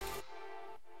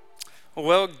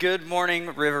Well, good morning,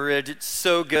 River Ridge. It's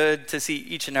so good to see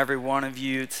each and every one of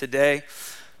you today.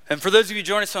 And for those of you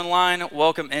joining us online,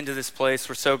 welcome into this place.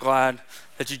 We're so glad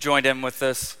that you joined in with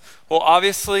us. Well,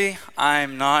 obviously,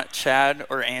 I'm not Chad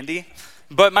or Andy,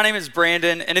 but my name is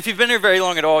Brandon. And if you've been here very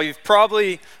long at all, you've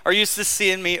probably are used to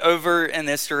seeing me over in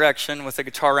this direction with a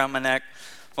guitar around my neck.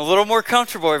 I'm a little more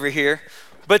comfortable over here.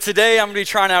 But today, I'm going to be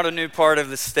trying out a new part of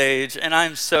the stage, and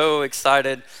I'm so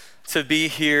excited to be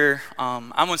here.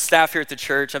 I'm on staff here at the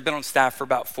church. I've been on staff for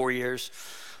about 4 years.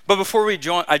 But before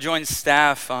I joined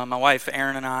staff, my wife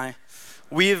Erin and I,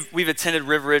 we've attended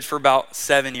River Ridge for about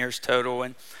 7 years total.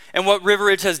 And what River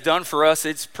Ridge has done for us,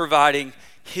 it's providing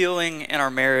healing in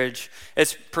our marriage.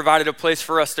 It's provided a place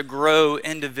for us to grow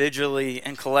individually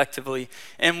and collectively.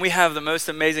 And we have the most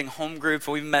amazing home group.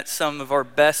 We've met some of our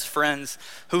best friends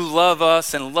who love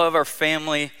us and love our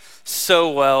family so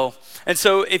well. And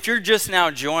so if you're just now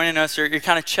joining us or you're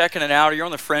kind of checking it out or you're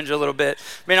on the fringe a little bit,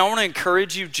 man, I want to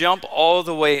encourage you, jump all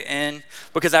the way in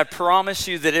because I promise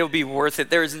you that it'll be worth it.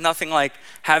 There is nothing like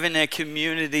having a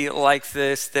community like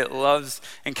this that loves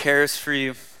and cares for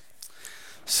you.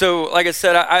 So like I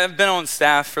said, I've been on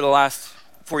staff for the last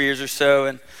 4 years or so,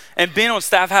 and being on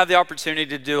staff, I have the opportunity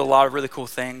to do a lot of really cool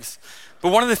things.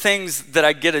 But one of the things that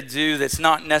I get to do that's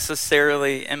not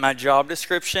necessarily in my job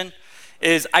description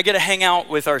is I get to hang out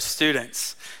with our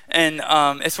students. And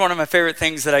it's one of my favorite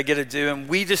things that I get to do. And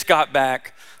we just got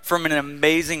back from an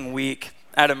amazing week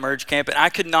at Emerge Camp. And I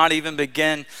could not even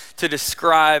begin to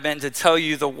describe and to tell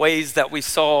you the ways that we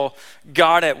saw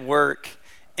God at work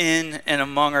in and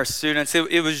among our students.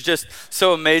 It was just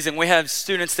so amazing. We have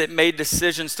students that made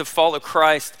decisions to follow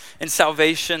Christ in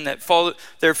salvation,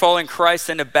 they're following Christ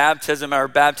into baptism, our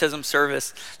baptism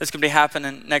service that's going to be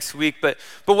happening next week. But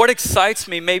what excites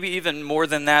me, maybe even more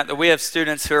than that we have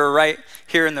students who are right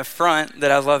here in the front that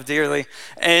I love dearly,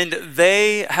 and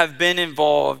they have been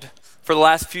involved for the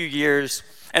last few years,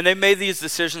 and they made these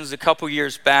decisions a couple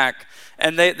years back.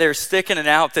 And they're sticking it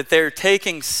out, that they're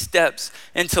taking steps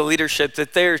into leadership,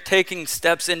 that they're taking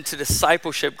steps into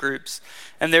discipleship groups,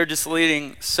 and they're just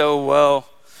leading so well.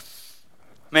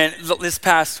 Man, this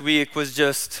past week was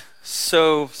just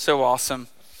so awesome.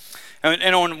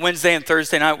 And on Wednesday and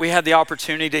Thursday night, we had the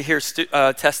opportunity to hear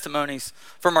testimonies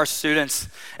from our students.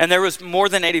 And there was more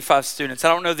than 85 students. I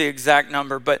don't know the exact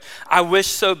number, but I wish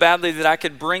so badly that I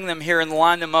could bring them here and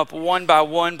line them up one by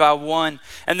one by one.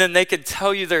 And then they could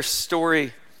tell you their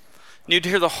story. And you'd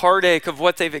hear the heartache of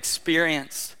what they've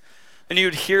experienced. And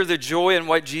you'd hear the joy in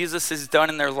what Jesus has done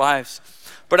in their lives.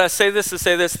 But I say this to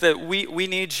say this, that we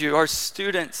need you. Our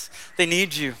students, they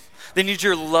need you. They need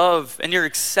your love and your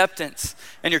acceptance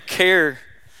and your care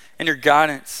and your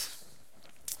guidance.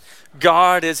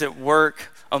 God is at work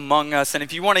among us. And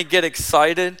if you want to get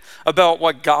excited about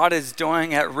what God is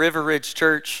doing at River Ridge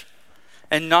Church,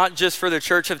 and not just for the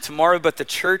church of tomorrow, but the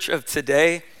church of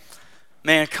today,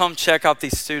 man, come check out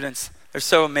these students. They're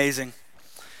so amazing.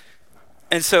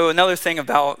 And so another thing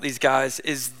about these guys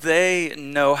is they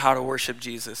know how to worship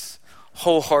Jesus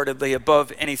wholeheartedly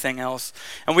above anything else.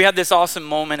 And we had this awesome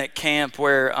moment at camp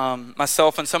where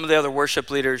myself and some of the other worship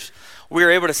leaders, we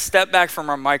were able to step back from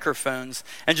our microphones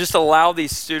and just allow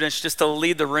these students just to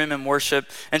lead the room in worship.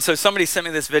 And so somebody sent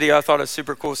me this video. I thought it was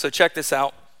super cool. So check this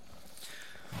out.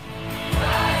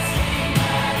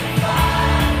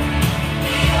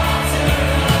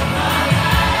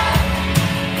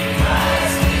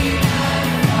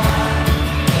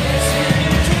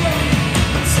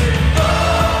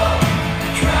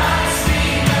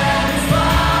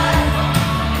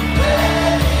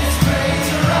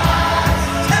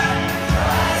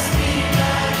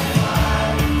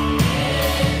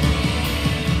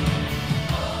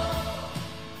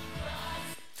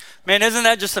 Man, isn't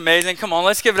that just amazing? Come on,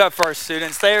 let's give it up for our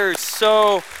students. They are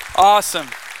so awesome.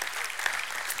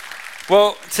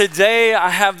 Well, today I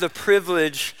have the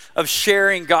privilege of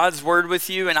sharing God's word with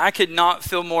you, and I could not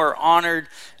feel more honored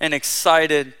and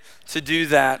excited to do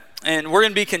that. And we're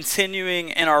going to be continuing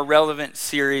in our Relevant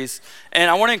series.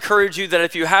 And I want to encourage you that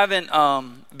if you haven't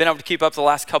been able to keep up the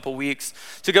last couple weeks,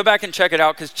 to go back and check it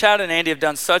out, because Chad and Andy have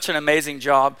done such an amazing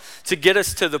job to get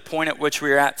us to the point at which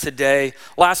we are at today.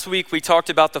 Last week, we talked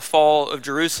about the fall of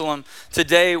Jerusalem.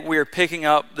 Today, we are picking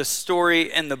up the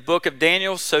story in the book of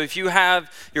Daniel. So if you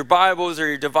have your Bibles or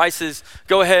your devices,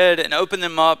 go ahead and open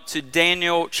them up to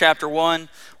Daniel chapter 1.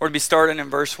 We're going to be starting in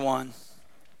verse 1.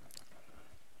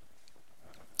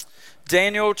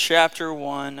 Daniel chapter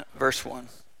 1, verse 1.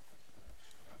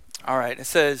 All right, it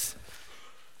says,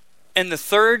 "In the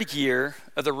 3rd year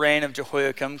of the reign of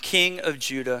Jehoiakim, king of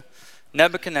Judah,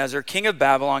 Nebuchadnezzar, king of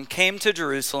Babylon, came to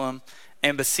Jerusalem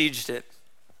and besieged it."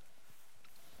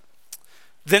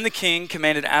 Then the king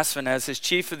commanded Ashpenaz, his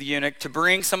chief of the eunuch, to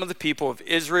bring some of the people of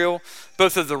Israel,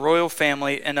 both of the royal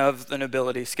family and of the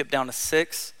nobility. Skip down to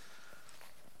 6.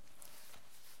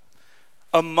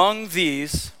 Among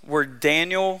these were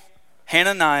Daniel,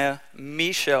 Hananiah,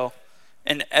 Mishael,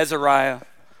 and Azariah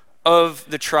of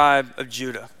the tribe of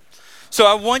Judah. So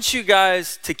I want you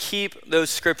guys to keep those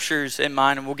scriptures in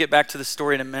mind, and we'll get back to the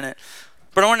story in a minute.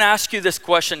 But I want to ask you this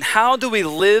question: how do we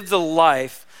live the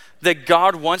life that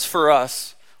God wants for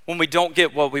us when we don't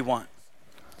get what we want?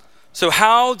 So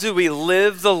how do we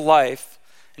live the life,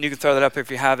 and you can throw that up if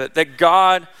you have it, that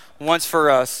God wants for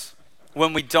us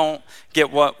when we don't get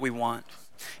what we want?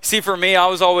 See, for me, I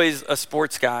was always a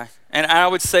sports guy. And I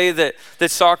would say that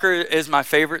soccer is my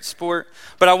favorite sport.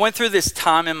 But I went through this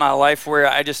time in my life where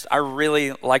I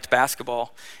really liked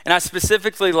basketball. And I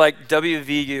specifically liked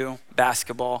WVU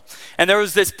basketball. And there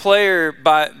was this player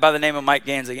by the name of Mike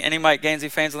Gansey. Any Mike Gansey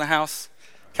fans in the house?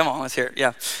 Come on, let's hear it.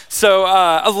 Yeah. So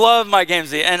I love Mike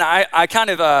Gansey. And I kind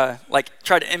of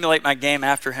tried to emulate my game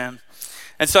after him.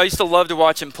 And so I used to love to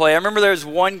watch him play. I remember there was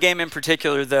one game in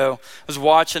particular, though. I was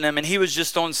watching him, and he was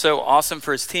just doing so awesome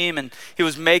for his team. And he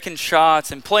was making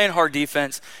shots and playing hard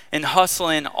defense and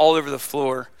hustling all over the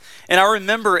floor. And I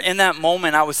remember in that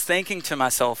moment, I was thinking to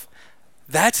myself,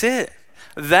 that's it.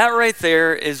 That right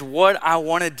there is what I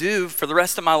want to do for the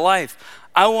rest of my life.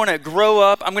 I want to grow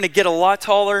up. I'm going to get a lot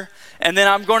taller, and then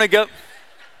I'm going to go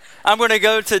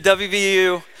to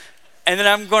WVU, and then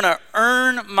I'm going to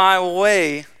earn my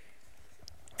way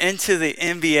into the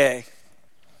NBA.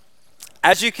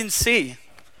 As you can see,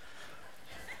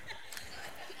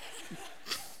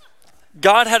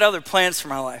 God had other plans for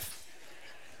my life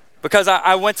because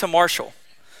I went to Marshall.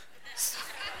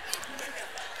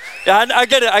 Yeah, I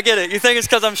get it. You think it's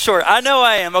because I'm short. I know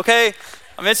I am, okay?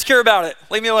 I'm insecure about it.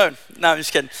 Leave me alone. No, I'm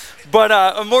just kidding. But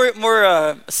a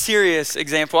more serious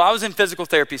example, I was in physical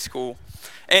therapy school,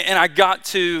 and I got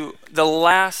to the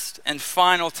last and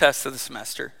final test of the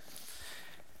semester.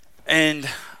 And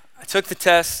I took the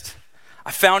test.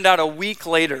 I found out a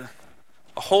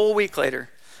whole week later,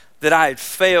 that I had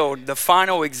failed the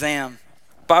final exam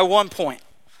by 1 point.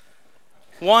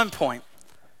 1 point.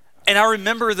 And I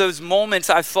remember those moments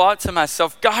I thought to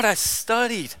myself, God, I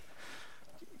studied.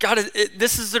 God,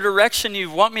 this is the direction you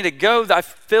want me to go. I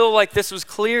feel like this was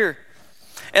clear.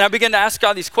 And I began to ask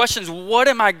God these questions. What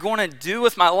am I going to do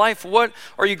with my life? What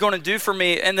are you going to do for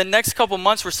me? And the next couple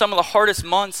months were some of the hardest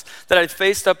months that I'd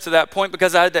faced up to that point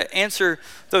because I had to answer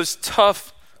those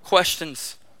tough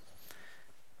questions.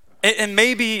 And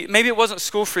maybe it wasn't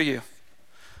school for you,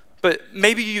 but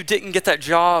maybe you didn't get that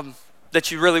job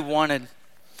that you really wanted.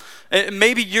 And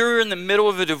maybe you're in the middle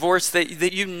of a divorce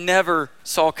that you never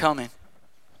saw coming.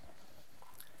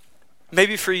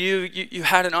 Maybe for you, you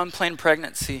had an unplanned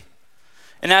pregnancy.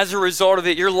 And as a result of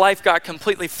it, your life got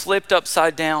completely flipped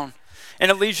upside down.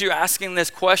 And it leaves you asking this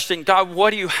question: God,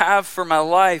 what do you have for my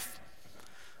life?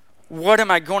 What am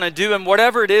I going to do? And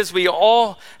whatever it is, we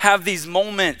all have these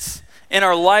moments in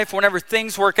our life whenever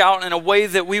things work out in a way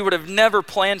that we would have never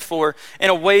planned for,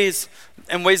 in ways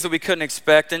that we couldn't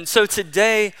expect. And so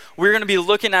today, we're going to be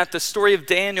looking at the story of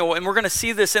Daniel, and we're going to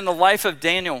see this in the life of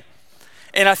Daniel.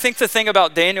 And I think the thing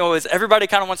about Daniel is everybody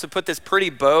kind of wants to put this pretty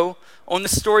bow on the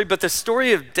story, but the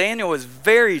story of Daniel is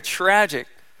very tragic.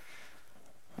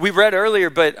 We read earlier,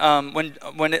 but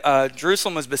when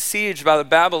Jerusalem was besieged by the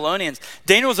Babylonians,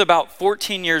 Daniel was about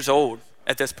 14 years old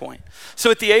at this point.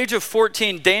 So at the age of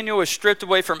 14, Daniel was stripped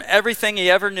away from everything he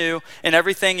ever knew and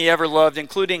everything he ever loved,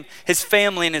 including his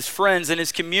family and his friends and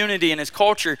his community and his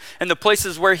culture and the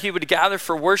places where he would gather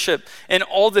for worship, and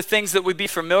all the things that would be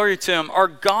familiar to him are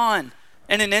gone.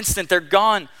 In an instant, they're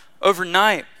gone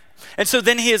overnight. And so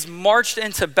then he is marched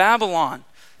into Babylon.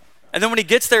 And then when he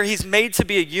gets there, he's made to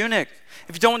be a eunuch.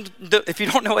 If you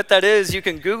don't know what that is, you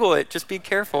can Google it. Just be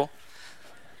careful.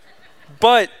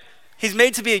 But he's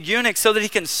made to be a eunuch so that he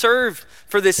can serve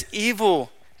for this evil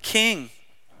king.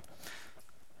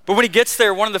 But when he gets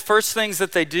there, one of the first things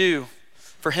that they do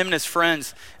for him and his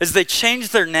friends is they change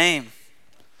their name.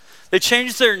 They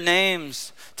change their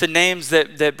names to names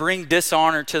that bring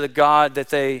dishonor to the God that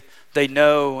they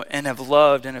know and have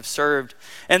loved and have served.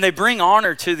 And they bring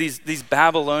honor to these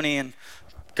Babylonian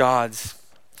gods.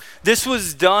 This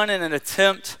was done in an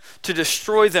attempt to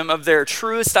destroy them of their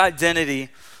truest identity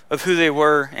of who they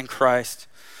were in Christ.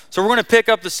 So we're going to pick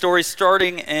up the story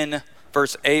starting in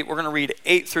verse 8. We're going to read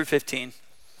 8 through 15.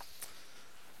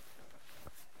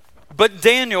 But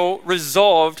Daniel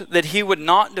resolved that he would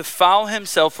not defile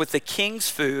himself with the king's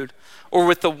food or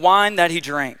with the wine that he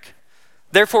drank.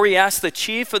 Therefore he asked the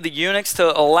chief of the eunuchs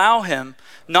to allow him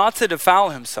not to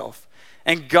defile himself.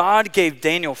 And God gave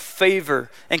Daniel favor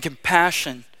and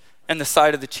compassion in the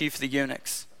sight of the chief of the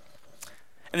eunuchs.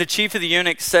 And the chief of the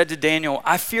eunuchs said to Daniel,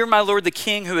 I fear my lord the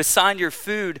king who assigned your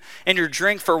food and your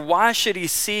drink, for why should he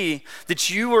see that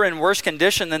you are in worse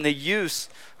condition than the youths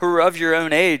who are of your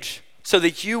own age, so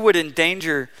that you would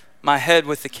endanger my head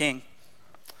with the king?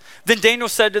 Then Daniel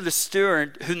said to the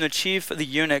steward whom the chief of the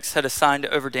eunuchs had assigned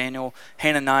over Daniel,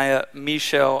 Hananiah,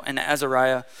 Mishael, and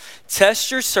Azariah,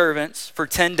 test your servants for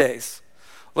 10 days.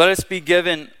 Let us be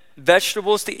given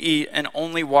vegetables to eat and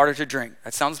only water to drink.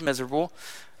 That sounds miserable.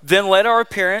 Then let our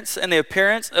appearance and the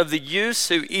appearance of the youths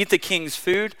who eat the king's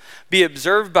food be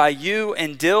observed by you,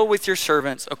 and deal with your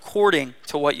servants according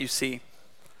to what you see.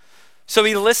 So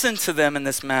he listened to them in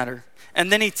this matter,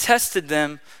 and then he tested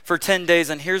them for 10 days,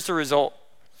 and here's the result.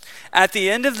 At the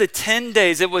end of the 10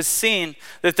 days, it was seen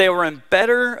that they were in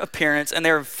better appearance and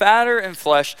they were fatter in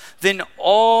flesh than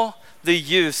all the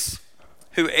youths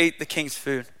who ate the king's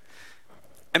food.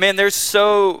 I mean, there's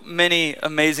so many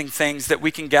amazing things that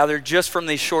we can gather just from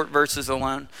these short verses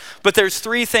alone. But there's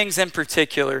three things in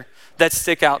particular that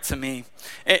stick out to me.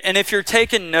 And if you're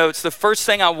taking notes, the first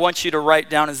thing I want you to write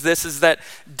down is this, is that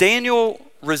Daniel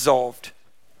resolved.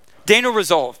 Daniel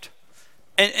resolved.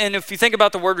 And if you think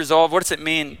about the word resolve, what does it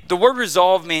mean? The word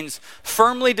resolve means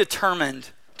firmly determined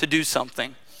to do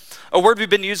something. A word we've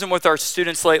been using with our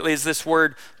students lately is this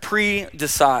word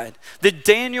pre-decide. That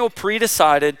Daniel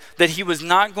pre-decided that he was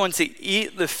not going to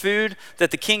eat the food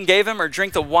that the king gave him or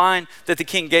drink the wine that the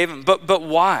king gave him. But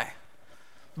why?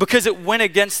 Because it went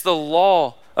against the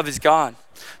law of his God.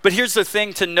 But here's the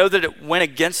thing, to know that it went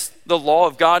against the law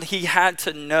of God, he had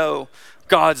to know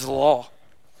God's law.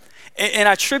 And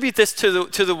I attribute this to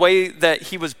the way that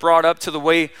he was brought up, to the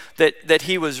way that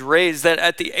he was raised, that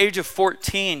at the age of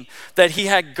 14, that he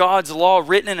had God's law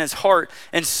written in his heart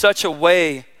in such a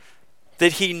way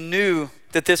that he knew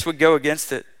that this would go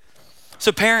against it.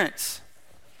 So parents,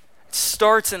 it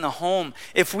starts in the home.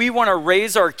 If we want to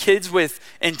raise our kids with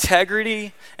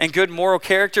integrity and good moral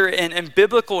character and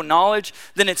biblical knowledge,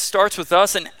 then it starts with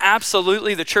us. And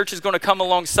absolutely, the church is going to come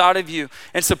alongside of you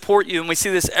and support you. And we see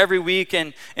this every week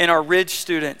in our Ridge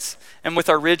students and with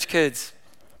our Ridge kids.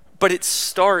 But it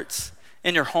starts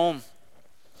in your home.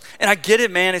 And I get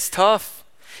it, man, it's tough.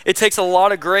 It takes a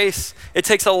lot of grace. It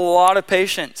takes a lot of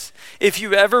patience. If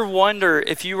you ever wonder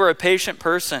if you were a patient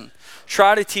person,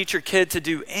 try to teach your kid to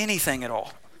do anything at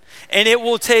all. And it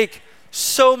will take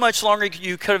so much longer than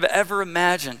you could have ever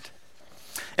imagined.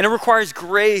 And it requires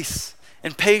grace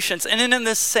and patience. And then in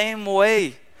the same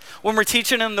way, when we're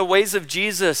teaching them the ways of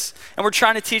Jesus and we're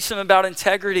trying to teach them about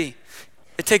integrity,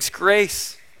 it takes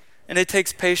grace and it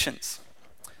takes patience.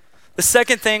 The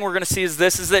second thing we're going to see is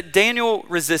this, is that Daniel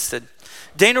resisted.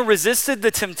 Daniel resisted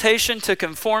the temptation to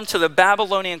conform to the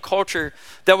Babylonian culture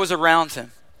that was around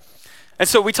him. And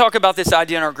so we talk about this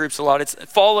idea in our groups a lot. It's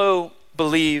follow,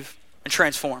 believe, and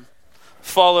transform.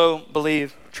 Follow,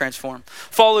 believe, transform.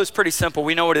 Follow is pretty simple.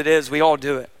 We know what it is. We all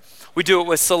do it. We do it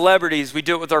with celebrities. We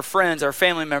do it with our friends, our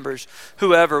family members,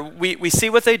 whoever. We see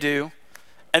what they do,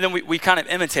 and then we kind of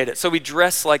imitate it. So we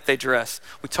dress like they dress.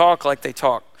 We talk like they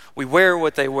talk. We wear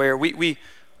what they wear. We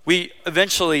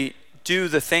eventually do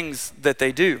the things that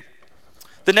they do.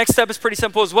 The next step is pretty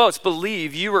simple as well. It's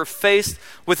believe. You are faced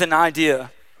with an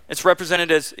idea. It's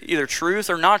represented as either truth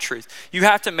or not truth. You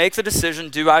have to make the decision,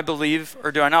 do I believe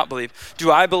or do I not believe?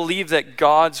 Do I believe that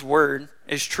God's word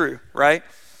is true, right?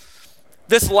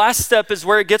 This last step is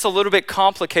where it gets a little bit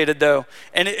complicated though,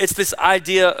 and it's this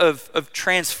idea of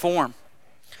transform.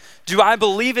 Do I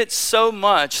believe it so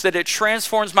much that it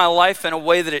transforms my life in a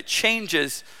way that it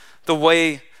changes the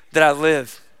way that I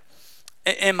live?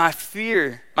 And my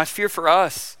fear for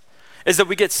us is that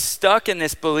we get stuck in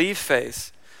this belief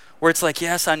phase where it's like,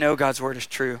 yes, I know God's word is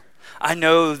true. I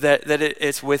know that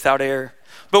it's without error.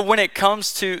 But when it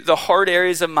comes to the hard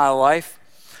areas of my life,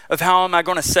 of how am I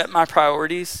going to set my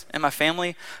priorities in my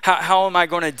family? How am I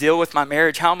going to deal with my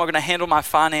marriage? How am I going to handle my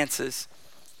finances?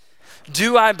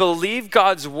 Do I believe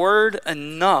God's word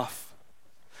enough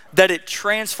that it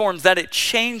transforms, that it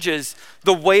changes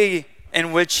the way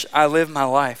in which I live my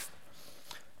life?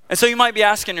 And so you might be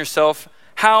asking yourself,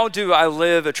 how do I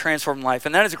live a transformed life?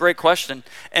 And that is a great question.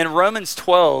 And Romans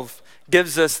 12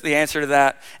 gives us the answer to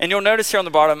that. And you'll notice here on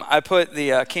the bottom, I put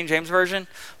the King James Version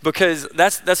because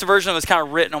that's the version that was kind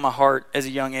of written on my heart as a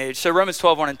young age. So Romans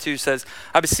 12, 1 and 2 says,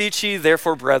 I beseech you,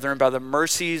 therefore, brethren, by the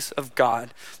mercies of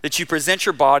God, that you present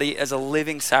your body as a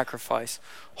living sacrifice,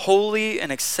 holy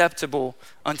and acceptable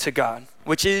unto God,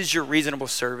 which is your reasonable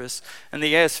service. And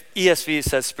the ESV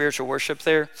says spiritual worship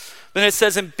there. Then it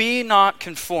says, and be not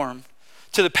conformed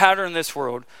to the pattern of this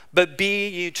world, but be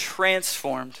ye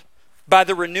transformed by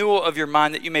the renewal of your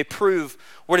mind, that you may prove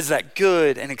what is that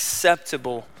good and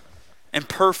acceptable and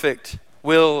perfect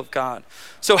will of God.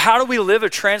 So how do we live a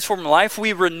transformed life?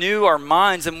 We renew our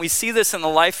minds, and we see this in the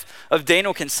life of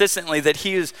Daniel consistently, that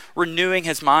he is renewing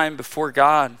his mind before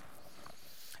God.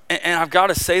 And I've got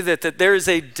to say that there is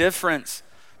a difference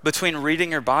between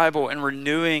reading your Bible and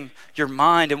renewing your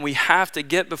mind, and we have to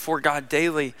get before God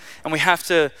daily, and we have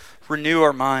to renew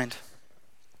our mind.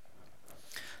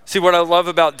 See, what I love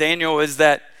about Daniel is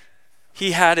that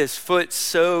he had his foot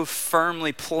so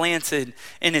firmly planted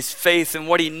in his faith and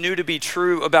what he knew to be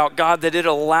true about God that it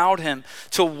allowed him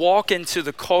to walk into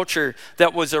the culture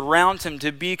that was around him,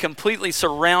 to be completely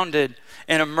surrounded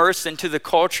and immersed into the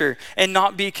culture and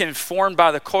not be conformed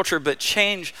by the culture, but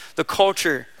change the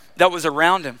culture that was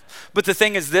around him. But the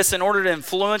thing is this, in order to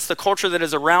influence the culture that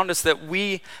is around us, that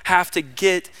we have to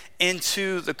get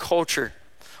into the culture.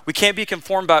 We can't be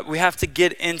conformed by it, we have to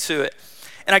get into it.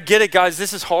 And I get it, guys,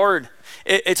 this is hard.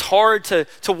 It's hard to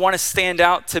want to stand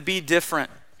out, to be different.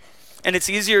 And it's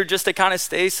easier just to kind of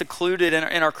stay secluded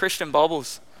in our Christian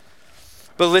bubbles.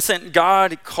 But listen,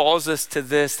 God calls us to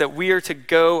this, that we are to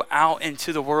go out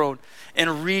into the world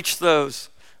and reach those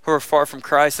who are far from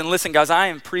Christ. And listen, guys, I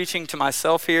am preaching to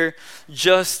myself here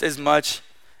just as much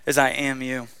as I am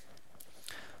you.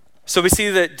 So we see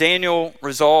that Daniel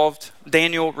resolved,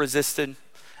 Daniel resisted.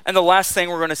 And the last thing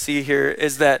we're going to see here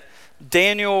is that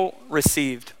Daniel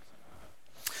received.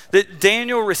 That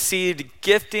Daniel received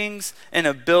giftings and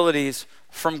abilities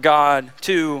from God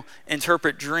to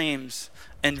interpret dreams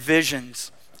and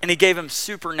visions. And he gave him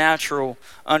supernatural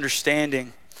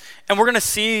understanding. And we're going to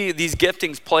see these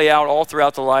giftings play out all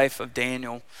throughout the life of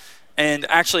Daniel. And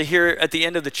actually here at the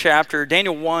end of the chapter,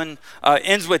 Daniel 1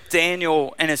 ends with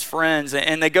Daniel and his friends.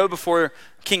 And they go before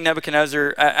King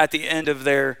Nebuchadnezzar at the end of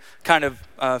their kind of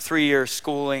 3-year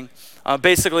schooling.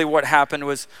 Basically what happened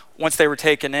was once they were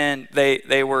taken in,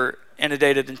 they were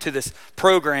inundated into this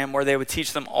program where they would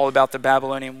teach them all about the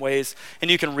Babylonian ways. And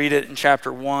you can read it in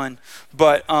chapter 1.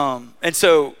 But, and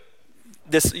so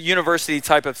this university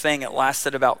type of thing, it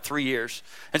lasted about 3 years.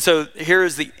 And so here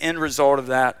is the end result of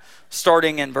that,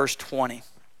 starting in verse 20.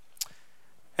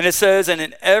 And it says, and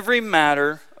in every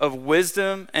matter of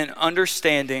wisdom and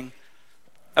understanding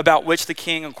about which the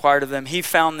king inquired of them, he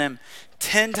found them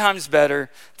 10 times better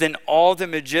than all the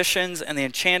magicians and the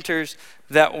enchanters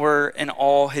that were in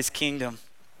all his kingdom.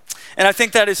 And I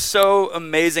think that is so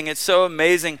amazing. It's so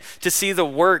amazing to see the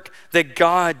work that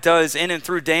God does in and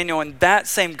through Daniel. And that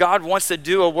same God wants to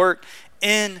do a work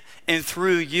in and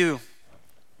through you.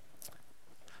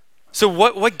 So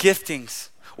what giftings,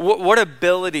 what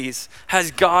abilities has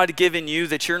God given you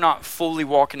that you're not fully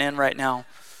walking in right now?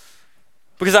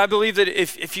 Because I believe that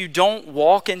if you don't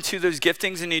walk into those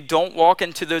giftings and you don't walk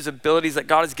into those abilities that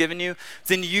God has given you,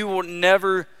 then you will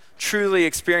never truly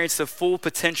experience the full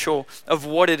potential of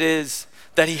what it is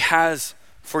that he has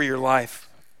for your life.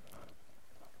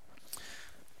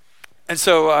 And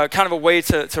so kind of a way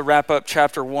to wrap up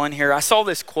chapter 1 here, I saw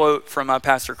this quote from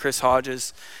Pastor Chris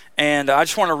Hodges, and I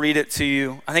just want to read it to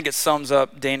you. I think it sums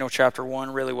up Daniel chapter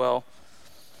 1 really well.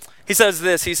 He says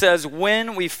this, he says,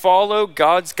 when we follow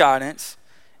God's guidance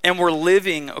and we're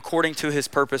living according to his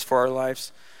purpose for our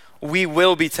lives, we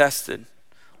will be tested.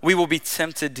 We will be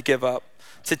tempted to give up,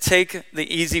 to take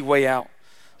the easy way out,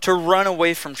 to run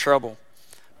away from trouble.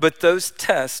 But those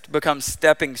tests become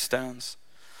stepping stones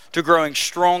to growing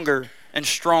stronger and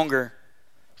stronger,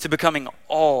 to becoming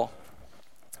all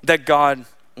that God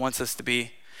wants us to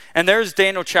be. And there's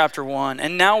Daniel chapter 1.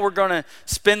 And now we're going to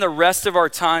spend the rest of our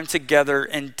time together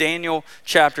in Daniel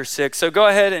chapter 6. So go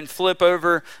ahead and flip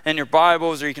over in your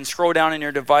Bibles, or you can scroll down in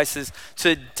your devices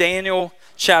to Daniel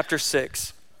chapter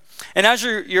 6. And as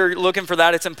you're looking for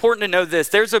that, it's important to know this.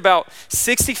 There's about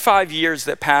 65 years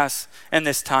that pass in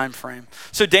this time frame.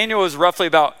 So Daniel is roughly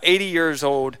about 80 years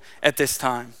old at this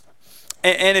time.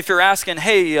 And if you're asking,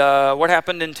 hey, what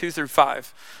happened in 2 through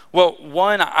 5? Well,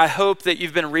 one, I hope that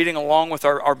you've been reading along with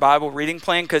our Bible reading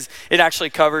plan, because it actually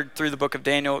covered through the book of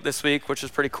Daniel this week, which is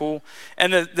pretty cool.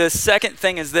 And the second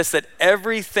thing is this, that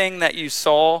everything that you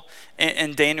saw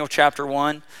in Daniel chapter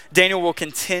 1, Daniel will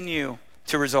continue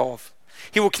to resolve.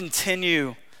 He will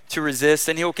continue to resist,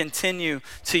 and he will continue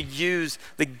to use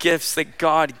the gifts that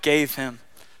God gave him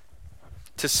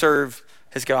to serve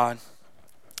his God.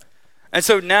 And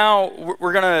so now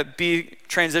we're going to be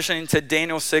transitioning to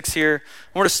Daniel 6 here.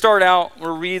 We're going to start out,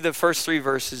 we'll read the first 3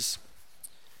 verses.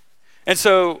 And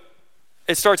so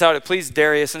it starts out, it pleased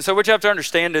Darius. And so what you have to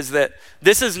understand is that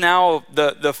this is now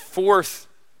the 4th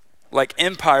like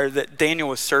empire that Daniel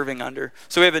was serving under.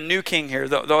 So we have a new king here.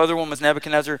 The other one was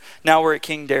Nebuchadnezzar. Now we're at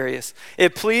King Darius.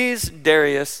 It pleased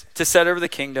Darius to set over the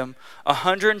kingdom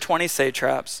 120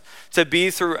 satraps to be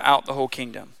throughout the whole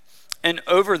kingdom, and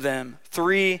over them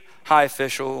 3 high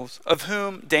officials, of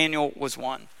whom Daniel was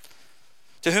one,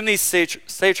 to whom these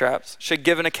satraps should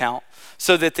give an account,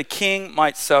 so that the king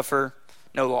might suffer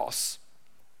no loss.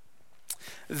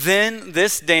 Then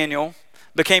this Daniel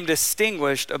became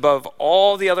distinguished above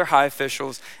all the other high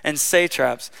officials and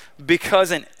satraps because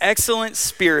an excellent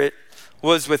spirit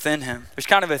was within him. There's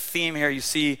kind of a theme here you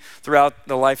see throughout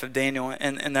the life of Daniel,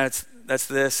 and that's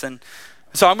this. And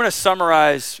so I'm going to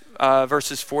summarize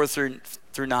verses 4 through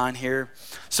 9 here.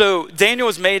 So Daniel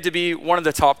was made to be one of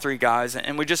the top 3 guys,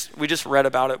 and we just read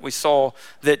about it. We saw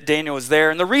that Daniel was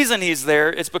there, and the reason he's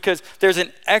there is because there's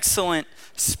an excellent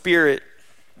spirit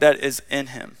that is in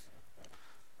him.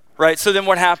 Right, so then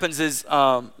what happens is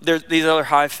there's these other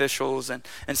high officials and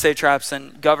satraps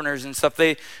and governors and stuff,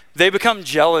 they become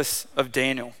jealous of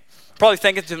Daniel. Probably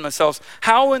thinking to themselves,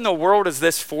 how in the world is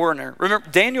this foreigner? Remember,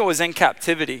 Daniel was in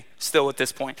captivity still at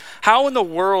this point. How in the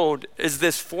world is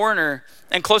this foreigner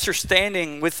in closer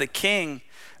standing with the king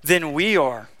than we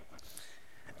are?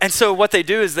 And so what they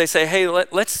do is they say, hey,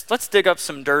 let's dig up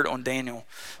some dirt on Daniel.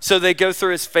 So they go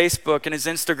through his Facebook and his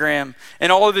Instagram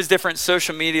and all of his different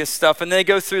social media stuff, and they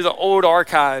go through the old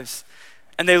archives,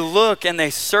 and they look and they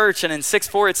search, and in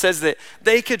 6:4 it says that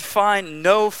they could find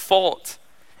no fault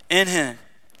in him.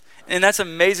 And that's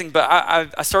amazing, but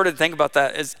I started to think about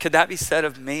that. Could that be said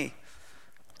of me?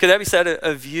 Could that be said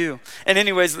of you? And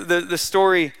anyways, the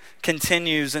story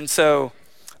continues, and so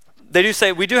they do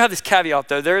say, we do have this caveat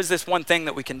though. There is this one thing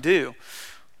that we can do.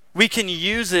 We can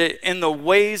use it in the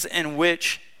ways in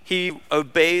which he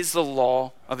obeys the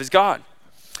law of his God.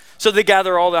 So they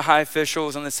gather all the high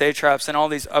officials and the satraps and all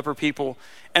these upper people,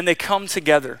 and they come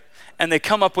together and they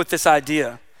come up with this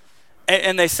idea.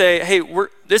 And they say, hey,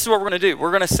 this is what we're going to do.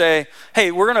 We're going to say,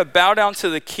 hey, we're going to bow down to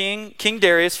the King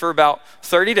Darius for about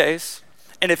 30 days.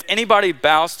 And if anybody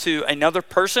bows to another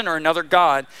person or another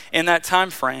god in that time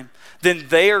frame, then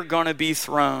they are going to be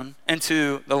thrown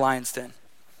into the lion's den.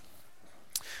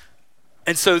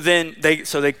 And so then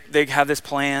they have this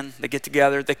plan. They get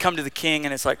together. They come to the king,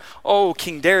 and it's like, oh,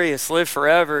 King Darius, live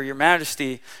forever, your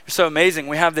majesty. You're so amazing.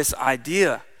 We have this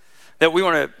idea that we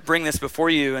want to bring this before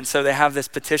you. And so they have this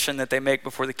petition that they make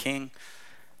before the king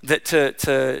that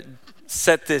to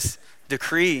set this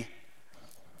decree.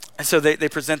 And so they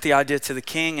present the idea to the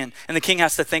king, and the king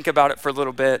has to think about it for a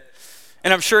little bit.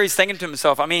 And I'm sure he's thinking to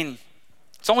himself, I mean,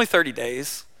 it's only 30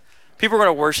 days. People are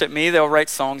going to worship me. They'll write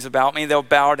songs about me. They'll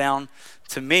bow down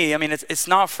to me. I mean, it's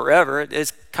not forever. It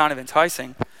is kind of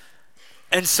enticing.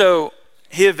 And so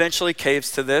he eventually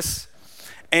caves to this,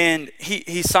 and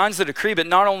he signs the decree. But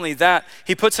not only that,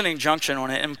 he puts an injunction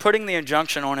on it. And putting the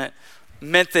injunction on it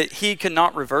meant that he could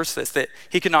not reverse this, that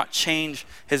he could not change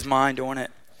his mind on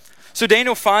it. So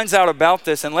Daniel finds out about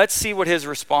this, and let's see what his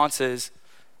response is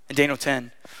in Daniel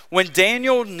 10. When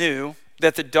Daniel knew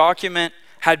that the document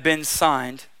had been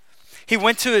signed, he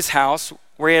went to his house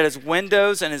where he had his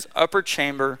windows and his upper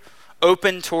chamber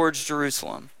open towards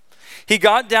Jerusalem. He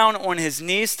got down on his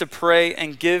knees to pray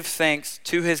and give thanks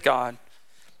to his God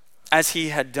as he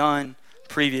had done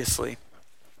previously.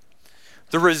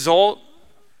 The result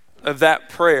of that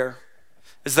prayer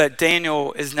is that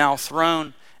Daniel is now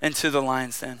thrown into the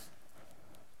lion's den.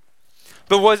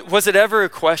 But was it ever a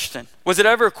question? Was it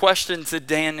ever a question to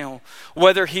Daniel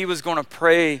whether he was going to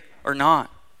pray or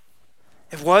not?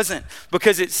 It wasn't,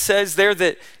 because it says there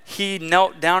that he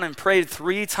knelt down and prayed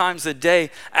 3 times a day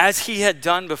as he had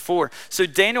done before. So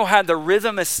Daniel had the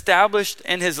rhythm established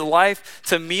in his life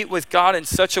to meet with God in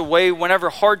such a way whenever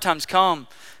hard times come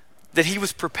that he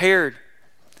was prepared.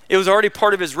 It was already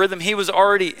part of his rhythm. He was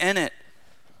already in it.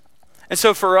 And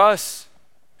so for us,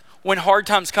 when hard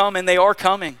times come, and they are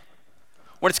coming,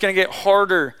 when it's going to get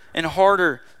harder and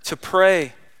harder to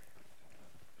pray,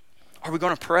 are we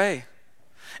going to pray?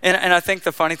 And I think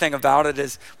the funny thing about it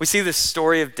is we see this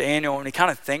story of Daniel, and we kind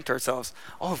of think to ourselves,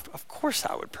 oh, of course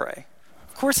I would pray.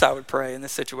 Of course I would pray in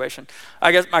this situation.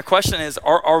 I guess my question is,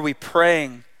 are we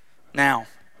praying now?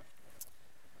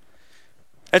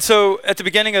 And so at the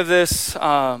beginning of this,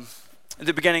 at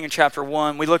the beginning of chapter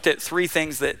 1, we looked at 3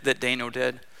 things that Daniel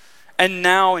did. And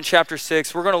now in chapter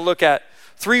 6, we're going to look at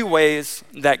 3 ways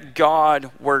that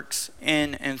God works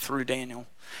in and through Daniel.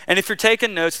 And if you're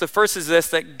taking notes, the first is this,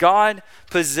 that God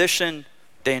positioned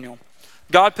Daniel.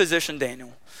 God positioned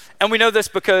Daniel. And we know this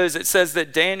because it says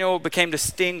that Daniel became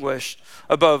distinguished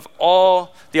above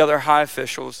all the other high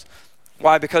officials.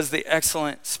 Why? Because of the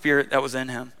excellent spirit that was in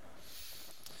him.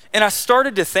 And I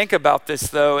started to think about this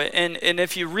though, and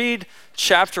if you read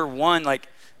chapter 1, like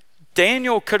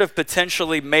Daniel could have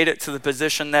potentially made it to the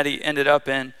position that he ended up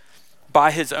in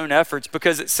by his own efforts,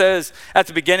 because it says at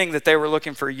the beginning that they were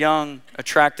looking for young,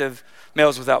 attractive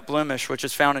males without blemish, which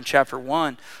is found in chapter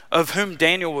 1, of whom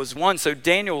Daniel was one. So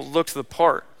Daniel looked the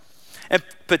part and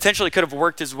potentially could have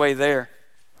worked his way there.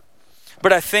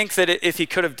 But I think that if he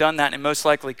could have done that, and most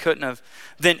likely couldn't have,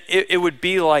 then it would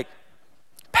be like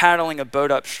paddling a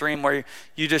boat upstream where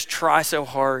you just try so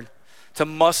hard to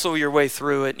muscle your way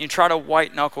through it, and you try to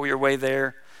white knuckle your way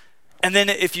there. And then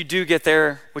if you do get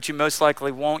there, which you most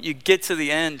likely won't, you get to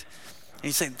the end and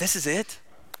you say, this is it?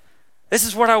 This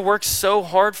is what I worked so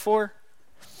hard for?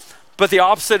 But the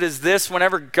opposite is this: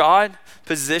 whenever God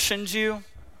positions you,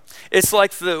 it's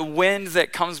like the wind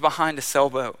that comes behind a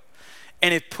sailboat,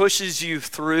 and it pushes you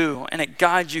through and it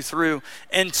guides you through.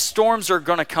 And storms are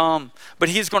gonna come, but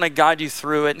he's gonna guide you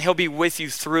through it, and he'll be with you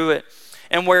through it.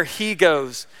 And where he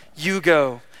goes, you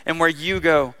go. And where you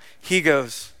go, he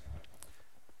goes.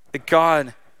 That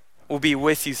God will be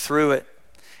with you through it.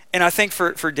 And I think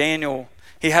for Daniel,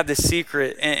 he had this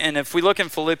secret. And if we look in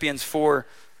Philippians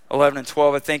 4:11 and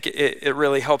 12, I think it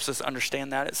really helps us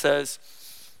understand that. It says,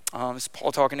 it's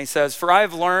Paul talking, he says, "For I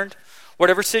have learned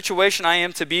whatever situation I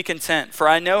am to be content, for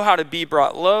I know how to be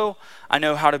brought low, I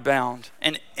know how to abound.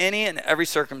 In any and every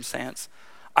circumstance,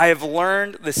 I have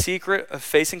learned the secret of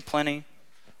facing plenty,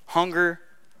 hunger,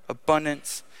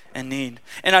 abundance, and need."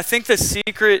 And I think the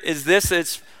secret is this: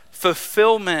 it's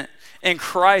fulfillment in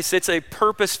Christ. It's a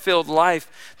purpose-filled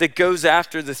life that goes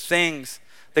after the things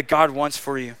that God wants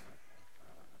for you.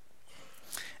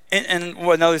 And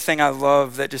another thing I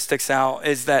love that just sticks out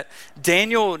is that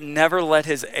Daniel never let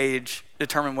his age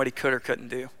determine what he could or couldn't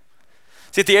do.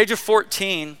 See, at the age of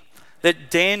 14, that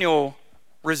Daniel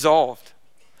resolved.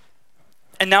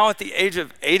 And now at the age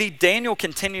of 80, Daniel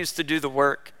continues to do the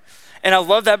work. And I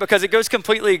love that because it goes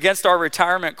completely against our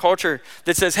retirement culture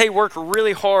that says, hey, work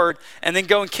really hard and then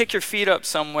go and kick your feet up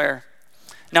somewhere.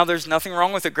 Now, there's nothing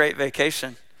wrong with a great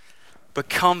vacation, but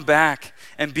come back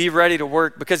and be ready to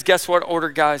work, because guess what, older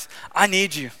guys? I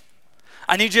need you.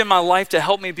 I need you in my life to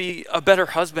help me be a better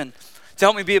husband, to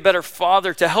help me be a better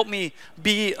father, to help me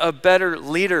be a better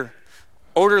leader.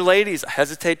 Older ladies, I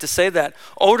hesitate to say that.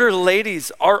 Older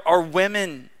ladies, our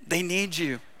women, they need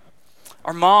you.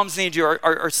 Our moms need you.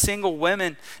 Our single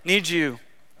women need you.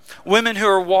 Women who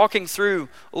are walking through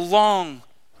long,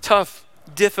 tough,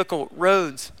 difficult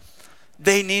roads,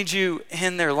 they need you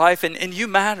in their life, and you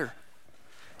matter.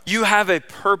 You have a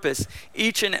purpose.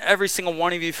 Each and every single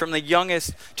one of you, from the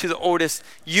youngest to the oldest,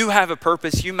 you have a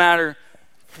purpose. You matter.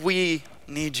 We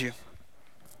need you.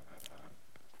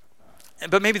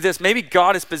 But maybe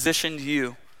God has positioned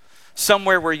you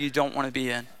somewhere where you don't want to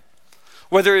be in.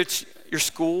 Whether it's your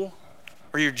school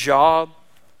or your job,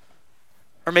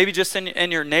 or maybe just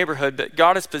in your neighborhood, but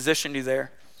God has positioned you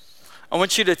there. I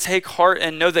want you to take heart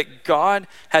and know that God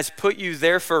has put you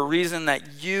there for a reason,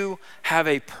 that you have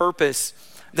a purpose,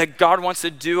 that God wants to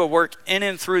do a work in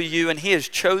and through you, and he has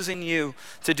chosen you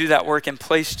to do that work and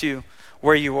placed you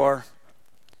where you are.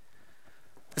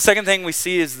 The second thing we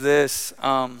see is this,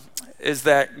 is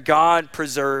that God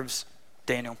preserves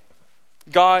Daniel.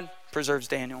 God preserves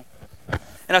Daniel.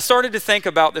 And I started to think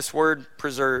about this word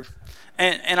preserve.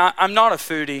 And I'm not a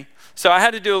foodie, so I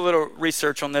had to do a little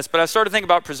research on this, but I started to think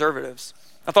about preservatives.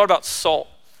 I thought about salt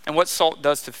and what salt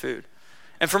does to food.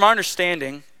 And from my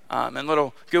understanding, and a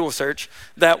little Google search,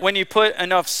 that when you put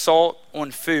enough salt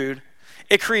on food,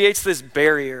 it creates this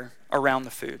barrier around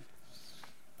the food.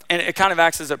 And it kind of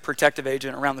acts as a protective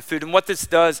agent around the food. And what this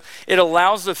does, it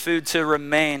allows the food to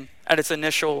remain at its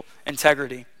initial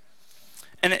integrity.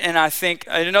 And I think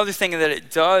another thing that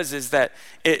it does is that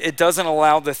it doesn't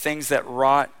allow the things that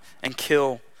rot and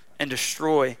kill and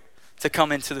destroy to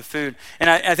come into the food. And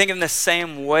I think in the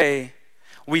same way,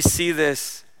 we see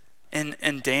this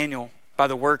in Daniel by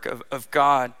the work of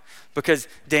God, because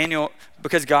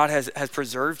God has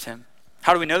preserved him.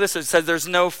 How do we know this? It says there's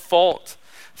no fault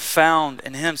found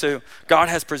in him. So God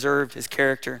has preserved his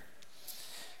character.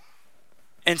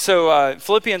 And so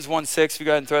Philippians 1:6, if you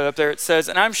go ahead and throw it up there, it says,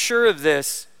 "And I'm sure of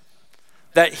this,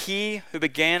 that he who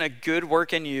began a good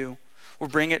work in you will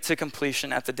bring it to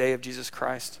completion at the day of Jesus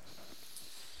Christ."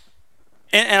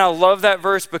 And I love that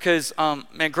verse because,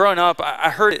 growing up, I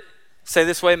heard it say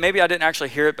this way. Maybe I didn't actually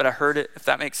hear it, but I heard it, if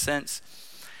that makes sense.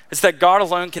 It's that God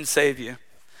alone can save you,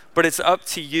 but it's up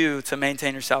to you to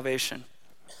maintain your salvation.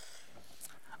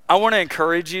 I want to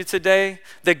encourage you today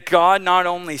that God not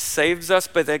only saves us,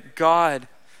 but that God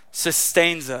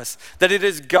sustains us. That it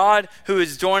is God who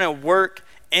is doing a work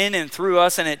in and through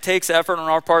us, and it takes effort on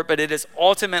our part, but it is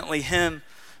ultimately him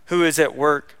who is at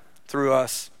work through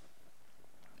us.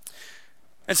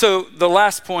 And so the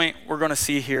last point we're going to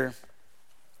see here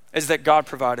is that God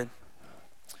provided.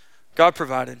 God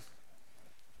provided.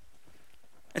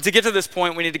 And to get to this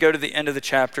point, we need to go to the end of the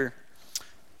chapter.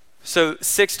 So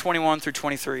 6:21 through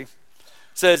 23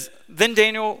 says, Then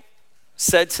Daniel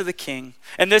said to the king,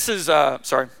 and this is, a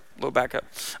little back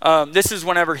up. This is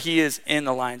whenever he is in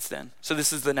the lion's den. So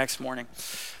this is the next morning.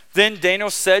 Then Daniel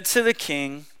said to the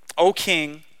king, O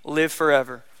king, live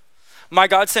forever. My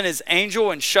God sent his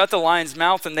angel and shut the lion's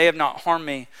mouth, and they have not harmed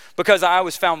me, because I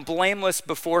was found blameless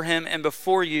before him and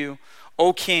before you,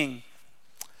 O king.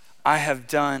 I have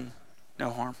done no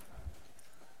harm.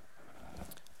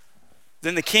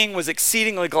 Then the king was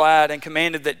exceedingly glad and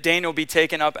commanded that Daniel be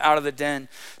taken up out of the den.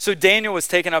 So Daniel was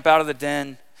taken up out of the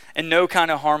den, and no kind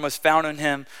of harm was found on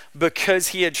him, because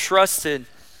he had trusted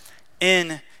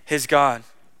in his God.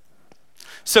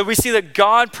 So we see that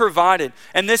God provided.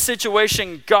 In this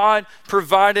situation, God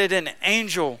provided an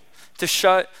angel to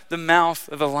shut the mouth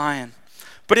of a lion.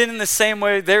 But in the same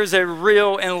way, there's a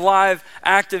real and live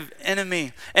active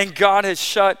enemy, and God has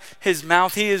shut his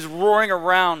mouth. He is roaring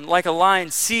around like a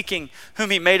lion, seeking whom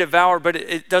he may devour, but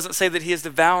it doesn't say that he is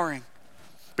devouring.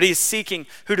 But he is seeking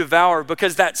who devour,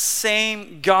 because that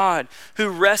same God who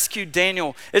rescued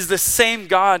Daniel is the same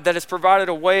God that has provided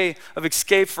a way of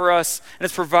escape for us and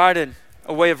has provided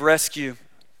a way of rescue.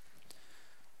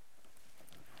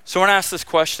 So I want to ask this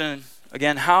question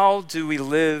again: how do we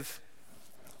live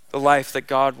the life that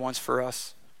God wants for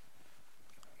us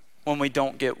when we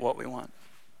don't get what we want?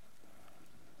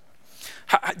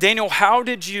 Daniel, how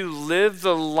did you live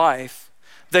the life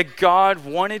that God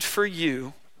wanted for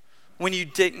you when you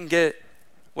didn't get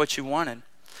what you wanted?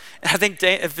 And I think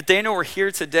if Daniel were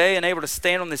here today and able to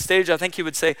stand on the stage, I think he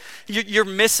would say, you're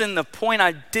missing the point.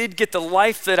 I did get the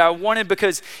life that I wanted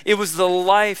because it was the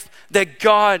life that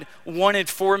God wanted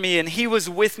for me. And he was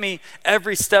with me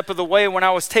every step of the way. When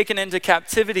I was taken into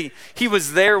captivity, he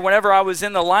was there. Whenever I was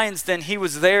in the lion's den, he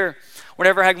was there.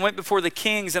 Whenever I went before the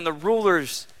kings and the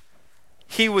rulers,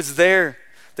 he was there.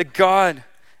 That God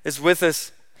is with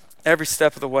us every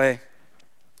step of the way.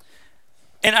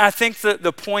 And I think that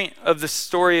the point of the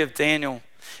story of Daniel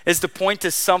is to point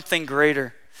to something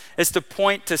greater. It's to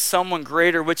point to someone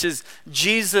greater, which is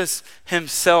Jesus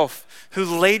himself, who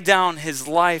laid down his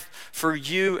life for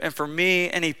you and for me,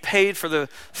 and he paid for the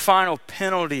final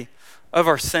penalty of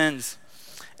our sins.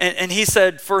 And he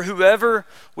said, for whoever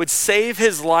would save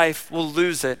his life will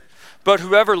lose it, but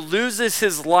whoever loses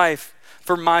his life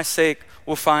for my sake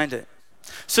will find it.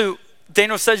 So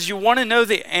Daniel says, you want to know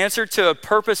the answer to a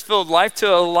purpose-filled life,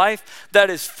 to a life that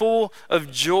is full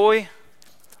of joy?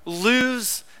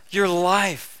 Lose your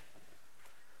life.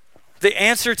 The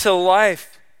answer to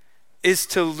life is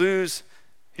to lose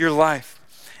your life.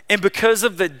 And because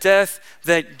of the death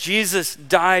that Jesus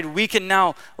died, we can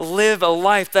now live a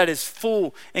life that is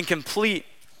full and complete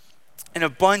and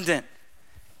abundant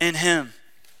in him.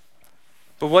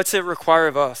 But what's it require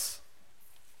of us?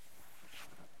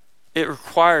 It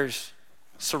requires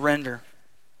surrender.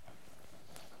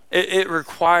 It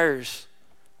requires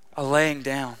a laying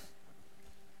down.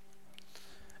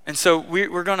 And so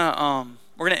we're gonna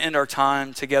end our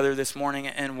time together this morning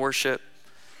in worship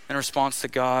in response to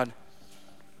God.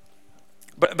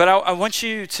 But I want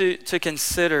you to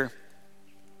consider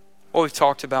what we've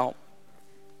talked about,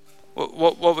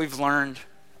 what we've learned.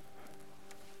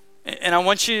 And I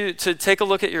want you to take a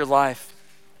look at your life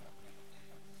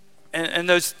and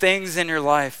those things in your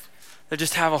life that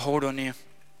just have a hold on you.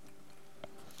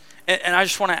 And I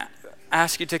just want to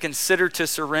ask you to consider to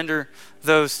surrender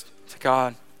those to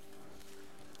God.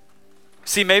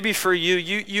 See, maybe for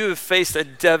you have faced a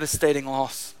devastating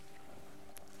loss.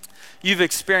 You've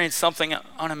experienced something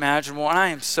unimaginable, and I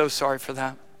am so sorry for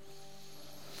that.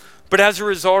 But as a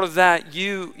result of that,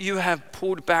 you have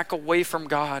pulled back away from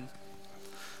God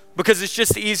because it's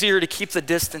just easier to keep the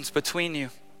distance between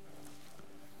you.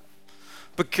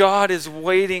 But God is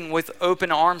waiting with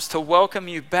open arms to welcome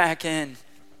you back in.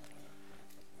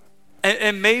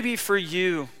 And maybe for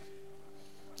you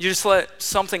just let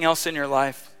something else in your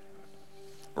life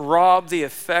rob the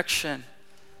affection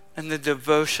and the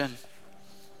devotion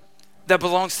that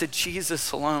belongs to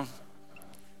Jesus alone.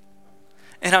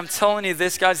 And I'm telling you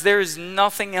this, guys, there is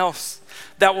nothing else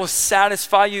that will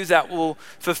satisfy you, that will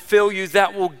fulfill you,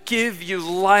 that will give you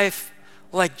life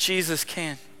like Jesus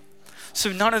can. So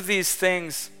none of these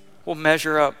things will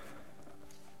measure up.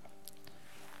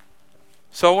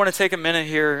 So I want to take a minute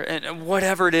here, and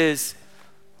whatever it is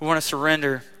we want to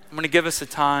surrender, I'm going to give us a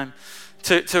time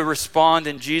to respond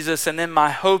in Jesus. And then my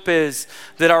hope is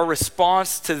that our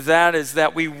response to that is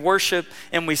that we worship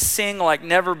and we sing like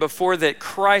never before, that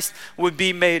Christ would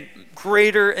be made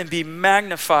greater and be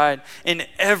magnified in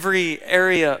every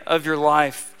area of your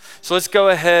life. So let's go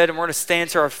ahead and we're going to stand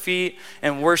to our feet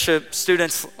and worship.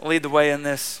 Students, lead the way in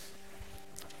this.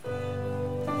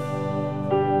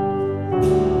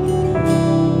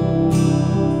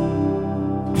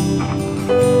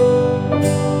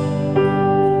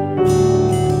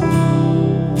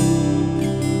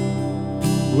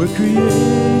 Where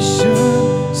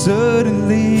creation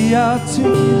suddenly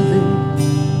articulate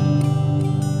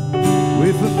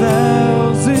with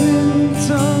 1,000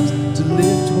 tongues to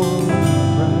lift one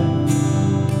cry.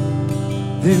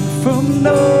 Then from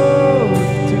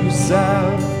north to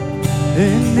south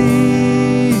and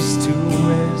east to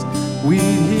west, we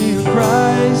hear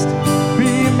Christ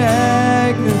be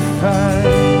magnified.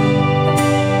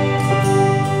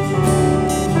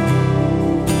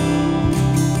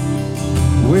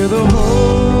 Where the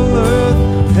whole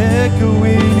earth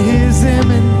echoing his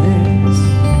eminence,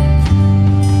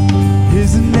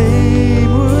 his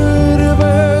name would have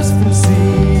burst from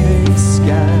sea and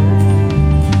sky.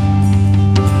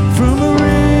 From the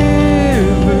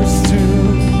rivers to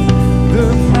the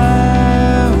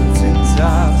mountain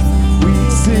tops, we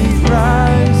sing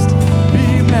Christ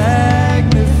be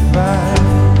magnified.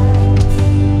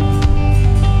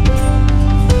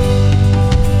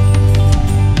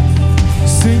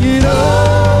 Sing it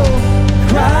all,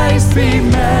 Christ be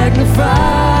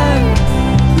magnified.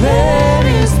 Let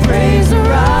his praise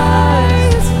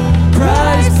arise.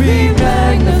 Christ be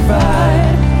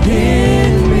magnified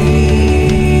in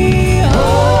me.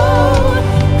 Oh,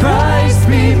 Christ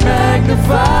be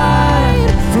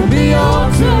magnified from the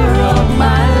altar of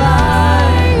my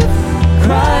life.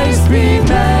 Christ be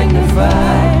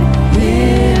magnified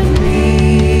in me.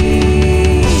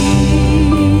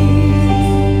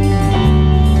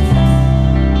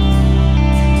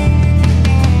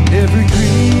 Every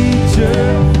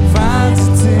creature finds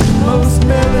its inmost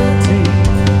melody,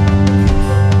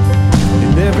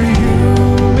 and every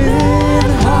human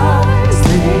heart is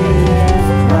laid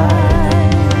for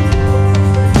Christ.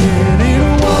 And in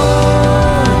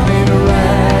one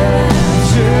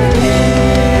enraptured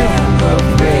hymn of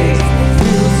praise,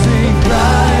 we'll sing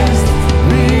Christ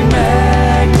be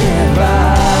magnified.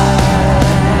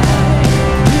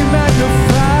 Be magnified.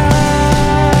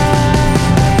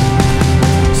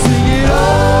 Sing it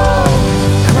all,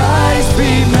 Christ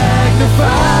be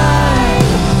magnified.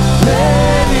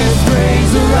 Let his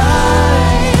praise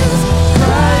arise.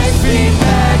 Christ be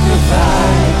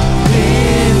magnified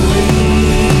in me.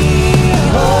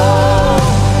 Oh,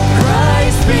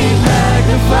 Christ be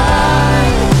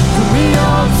magnified from the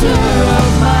altar of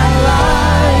my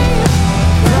life.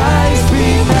 Christ be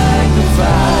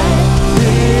magnified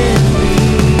in me.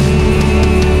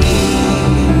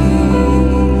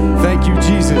 Thank you,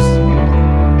 Jesus.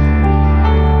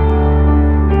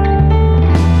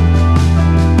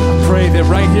 I pray that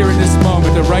right here in this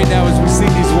moment, that right now as we sing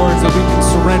these words, that we can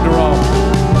surrender all.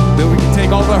 That we can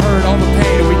take all the hurt, all the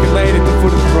pain, and we can lay it at the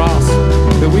foot of the cross.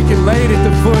 That we can lay it at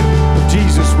the foot of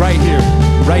Jesus right here,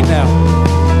 right now.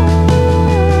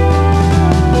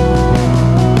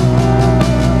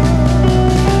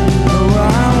 No,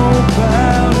 I won't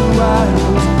bow to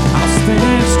idols. I'll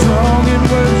stand strong and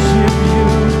worship you.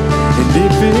 And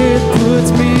if it puts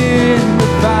me in the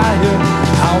fire,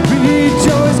 I'll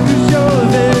rejoice 'cause you're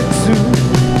there too.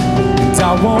 And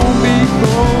I won't be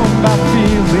going by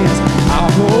feelings.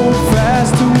 I'll hold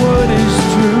fast to what is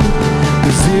true.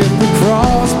 'Cause if the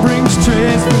cross brings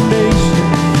transformation,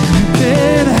 you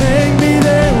can hang me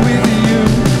there with you.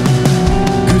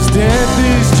 'Cause death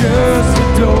is just a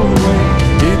doorway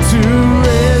into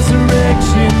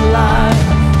resurrection life.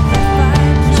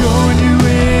 Join you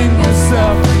in your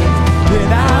suffering, then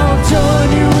I'll join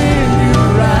you in your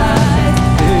rise.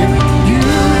 If you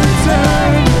return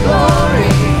to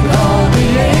glory with all the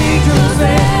angels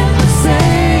and the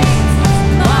saints,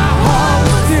 my heart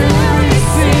will still be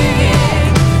singing.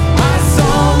 My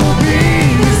song will be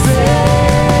the same.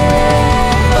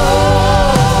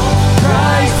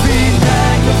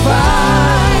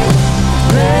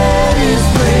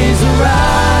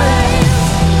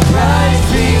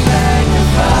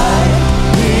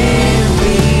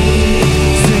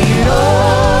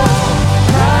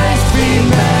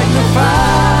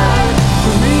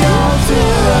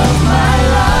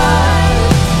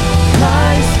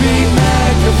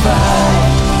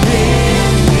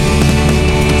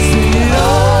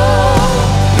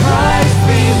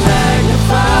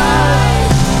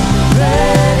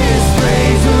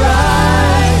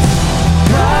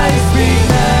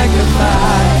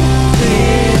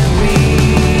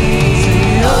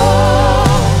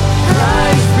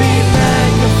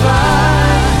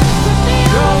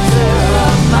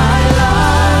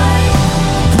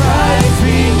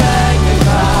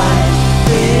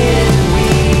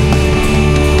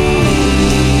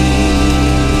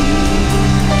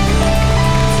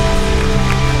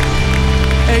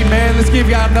 Amen. Let's give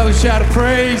God another shout of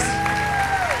praise.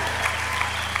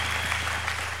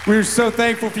 We're so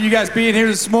thankful for you guys being here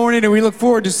this morning, and we look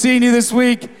forward to seeing you this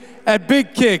week at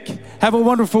Big Kick. Have a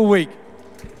wonderful week.